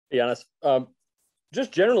Hey, Giannis.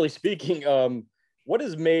 Just generally speaking, what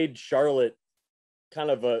has made Charlotte kind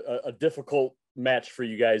of a difficult match for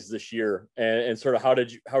you guys this year, and sort of how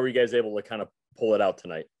were you guys able to kind of pull it out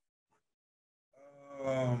tonight?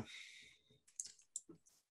 Um,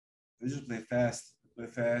 they just play fast,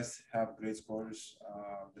 have great scores.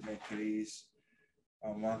 They make threes,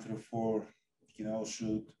 1 through 4. You can all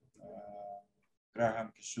shoot. Graham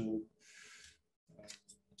can shoot. Uh,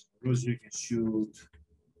 Rozier can shoot.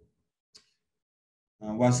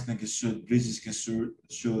 Washington can shoot. Bridges can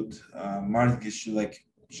shoot. Martin can shoot. Like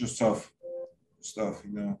just stuff,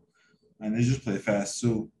 And they just play fast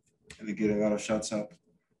too, and they get a lot of shots up.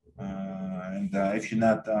 And if you're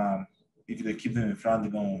not, if you keep them in front,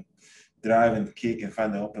 they're going to drive and kick and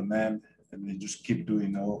find the open man, and they just keep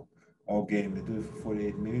doing all game. They do it for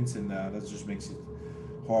 48 minutes, and that just makes it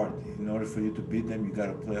hard. In order for you to beat them, you got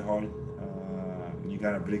to play hard. You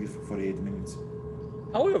got to break it for 48 minutes.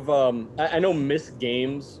 How have I know missed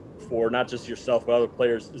games for not just yourself but other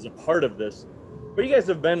players is a part of this, but you guys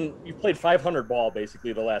you've played 500 ball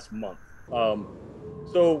basically the last month.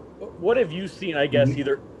 So what have you seen? I guess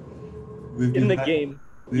either We've in been the fi- game,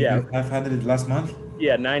 we've yeah, been 500 last month.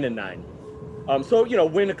 yeah, 9-9. So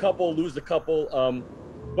win a couple, lose a couple.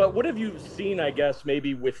 But what have you seen? I guess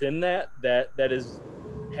maybe within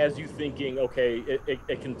has you thinking, okay,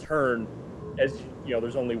 it can turn as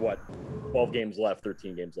there's only 12 games left,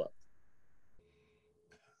 13 games left.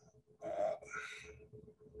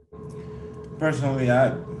 Personally,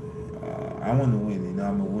 I want to win.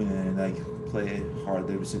 I'm a winner, and I play hard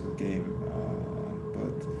every single game.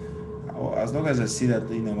 But as long as I see that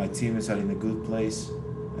my teammates are in a good place,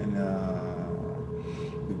 and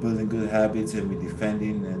we're building good habits, and we're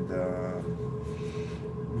defending, and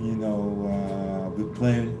we're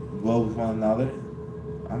playing well with one another,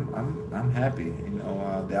 I'm happy.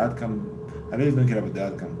 The outcome. I really don't care about the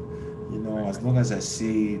outcome. As long as I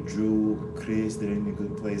see Drew, Chris, they're in a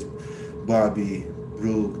good place. Bobby,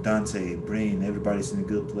 Brooke, Dante, Brain, everybody's in a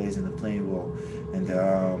good place and they're playing well, and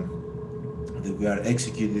we are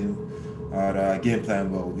executing our game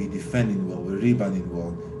plan well. We're defending well. We're rebounding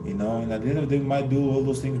well. And at the end of the day, we might do all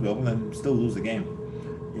those things well and still lose the game.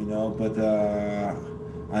 But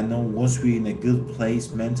I know once we're in a good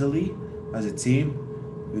place mentally as a team,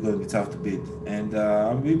 we're gonna be tough to beat, and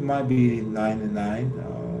we might be 9-9.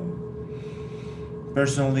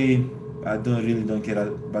 Personally, I don't care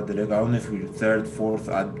about the record. I don't know if we're third, fourth.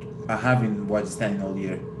 I haven't watched standing all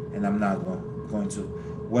year, and I'm not going to.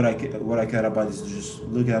 What I care about is just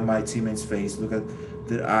look at my teammates' face, look at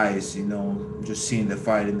their eyes. Just seeing the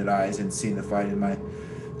fight in their eyes and seeing the fight in my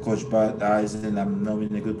coach Bud's eyes, and I'm not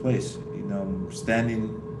in a good place.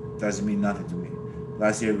 Standing doesn't mean nothing to me.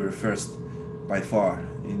 Last year we were first by far.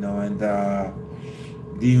 And it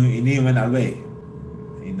didn't went away.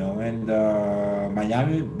 And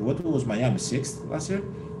Miami, what was Miami, 6th last year?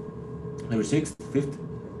 They were 6th, 5th,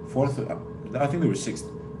 4th. I think they were 6th.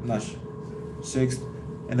 I'm not sure. 6th,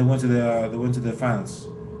 and they went to the finals.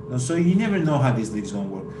 So you never know how these leagues gonna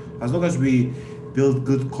work. As long as we build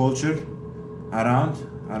good culture around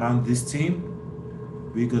this team,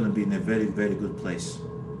 we're gonna be in a very, very good place.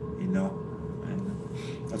 And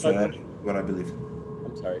that's what I believe.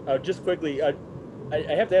 I'm sorry. Just quickly, I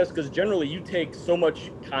have to ask because generally you take so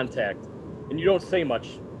much contact and you don't say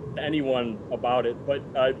much to anyone about it. But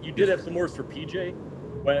you did have some words for PJ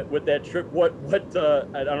with that trip. What I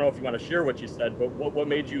don't know if you want to share what you said, but what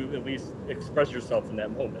made you at least express yourself in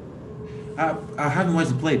that moment? I haven't watched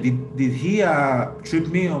the play. Did he trip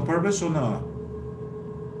me on purpose or no?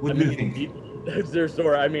 What do you think? There's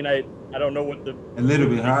sore. I mean, I don't know what the A little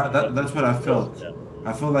bit, huh? That's what I felt. Yeah.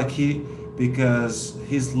 I felt like because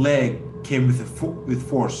his leg came with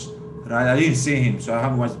force, right? I didn't see him, so I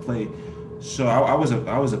haven't watched the play. So I was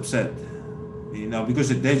upset, because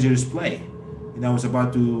it's a dangerous play. I was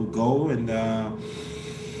about to go, and I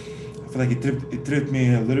feel like it tripped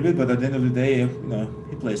me a little bit. But at the end of the day,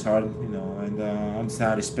 he plays hard, and I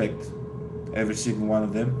understand, I respect every single one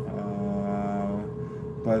of them.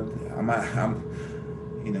 But I'm African.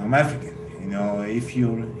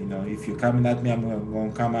 If you're coming at me, I'm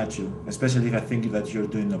going to come at you, especially if I think that you're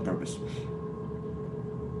doing it on purpose.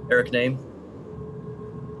 Eric, name?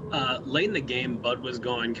 Late in the game, Bud was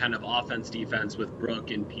going kind of offense defense with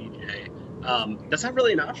Brooke and PJ. That's not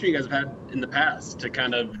really an option you guys have had in the past to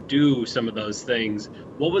kind of do some of those things.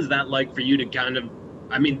 What was that like for you to kind of,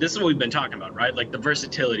 this is what we've been talking about, right? Like the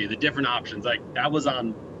versatility, the different options, like that was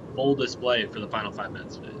on full display for the final 5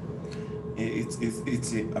 minutes today.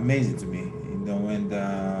 It's amazing to me, and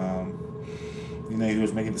he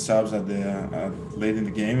was making the subs at the late in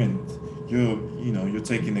the game, and you're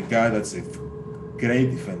taking a guy that's a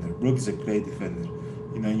great defender. Brook is a great defender.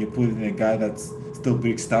 You know, and you put in a guy that's still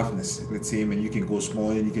brings toughness. Let's see him, and you can go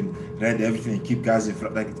small and you can read everything and keep guys in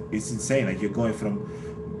front. Like, it's insane. Like, you're going from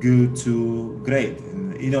good to great,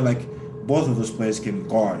 and you know, like, both of those players can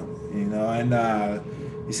guard. You know, and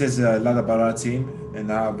it says a lot about our team and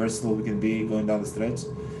how versatile we can be going down the stretch,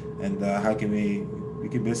 and how can we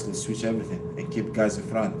can basically switch everything and keep guys in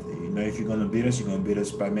front. You know, if you're gonna beat us, you're gonna beat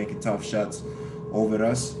us by making tough shots over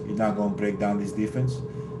us. You're not gonna break down this defense,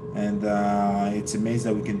 and it's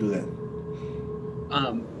amazing that we can do that.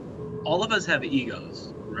 All of us have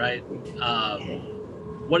egos, right?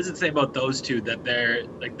 What does it say about those two that they're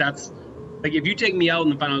like, that's like, if you take me out in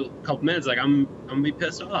the final couple minutes, like, I'm gonna be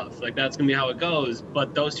pissed off. Like, that's gonna be how it goes.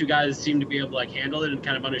 But those two guys seem to be able to like handle it and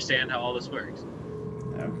kind of understand how all this works.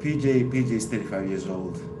 PJ is 35 years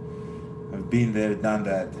old. I've been there, done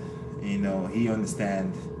that. You know, he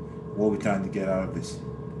understands what we're trying to get out of this.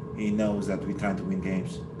 He knows that we're trying to win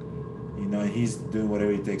games. You know, and he's doing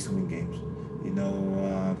whatever it takes to win games. You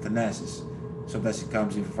know, tenacious. Sometimes he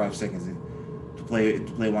comes in for 5 seconds to play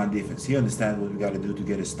one defense. He understands what we got to do to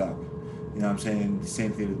get a stop. You know what I'm saying? The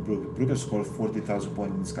same thing with Brook. Brook has scored 40,000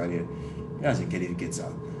 points in his career. He doesn't get it, he gets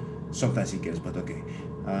out. Sometimes he gets, but okay.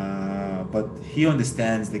 But he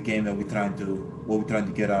understands the game that what we're trying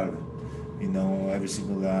to get out of it. You know, every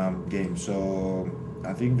single game. So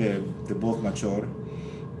I think they're both mature,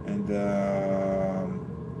 and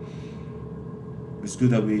it's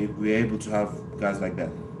good that we're able to have guys like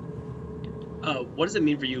that. What does it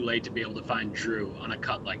mean for you, Late, to be able to find Drew on a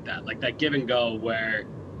cut like that give and go where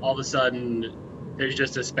all of a sudden there's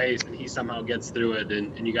just a space and he somehow gets through it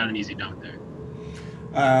and you got an easy dunk there?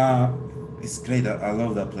 It's great. I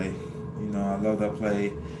love that play. You know, I love that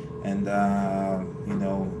play, and you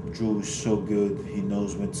know, Drew is so good. He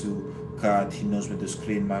knows when to cut. He knows when to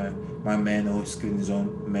screen my man or screen his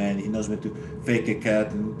own man. He knows when to fake a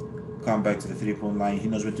cut and come back to the 3-point line. He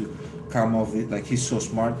knows when to come off it. Like, he's so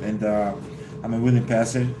smart, and I'm a willing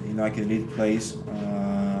passer. You know, I can read plays,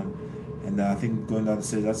 and I think going down the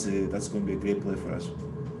stairs, that's going to be a great play for us.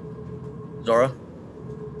 Zora?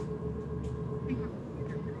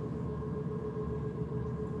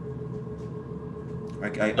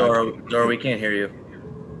 Zora, we can't hear you.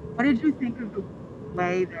 What did you think of the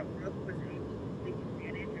way that Brooke was able to take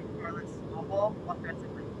advantage of Charlotte's small ball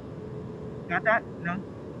offensively? Got that? No?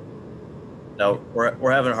 No,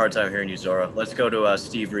 we're having a hard time hearing you, Zora. Let's go to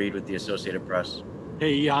Steve Reed with the Associated Press.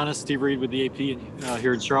 Hey, Giannis, Steve Reed with the AP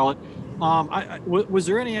here in Charlotte. Was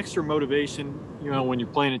there any extra motivation, you know, when you're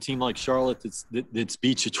playing a team like Charlotte that's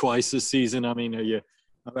beat you twice this season? I mean,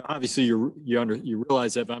 obviously you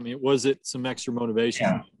realize that, but I mean, was it some extra motivation?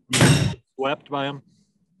 Yeah. Swept by them?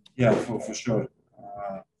 Yeah, for sure.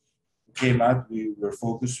 We came out, we were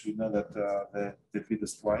focused. We know that they beat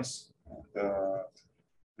us twice, and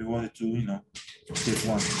we wanted to, you know, take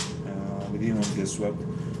one. We didn't want to get swept.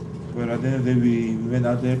 But at the end of the day, we went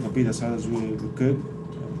out there, competed as hard as we could,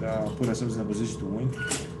 and put ourselves in a position to win.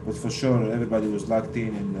 But for sure, everybody was locked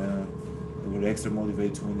in, and they were extra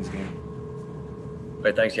motivated to win this game.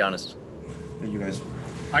 Great, thanks, Giannis. Thank you, guys.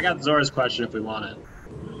 I got Zora's question if we want it.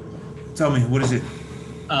 Tell me, what is it?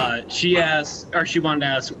 She wanted to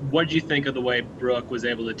ask, what did you think of the way Brooke was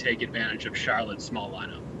able to take advantage of Charlotte's small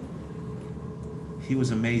lineup? He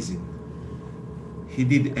was amazing. He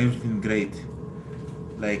did everything great.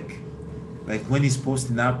 Like when he's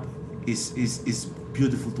posting up, is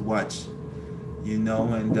beautiful to watch. You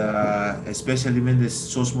know, and especially when they're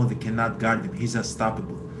so small they cannot guard him. He's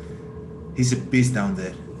unstoppable. He's a beast down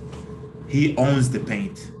there. He owns the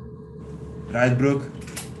paint. Right, Brooke?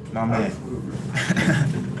 My man.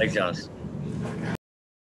 Thanks, Giannis.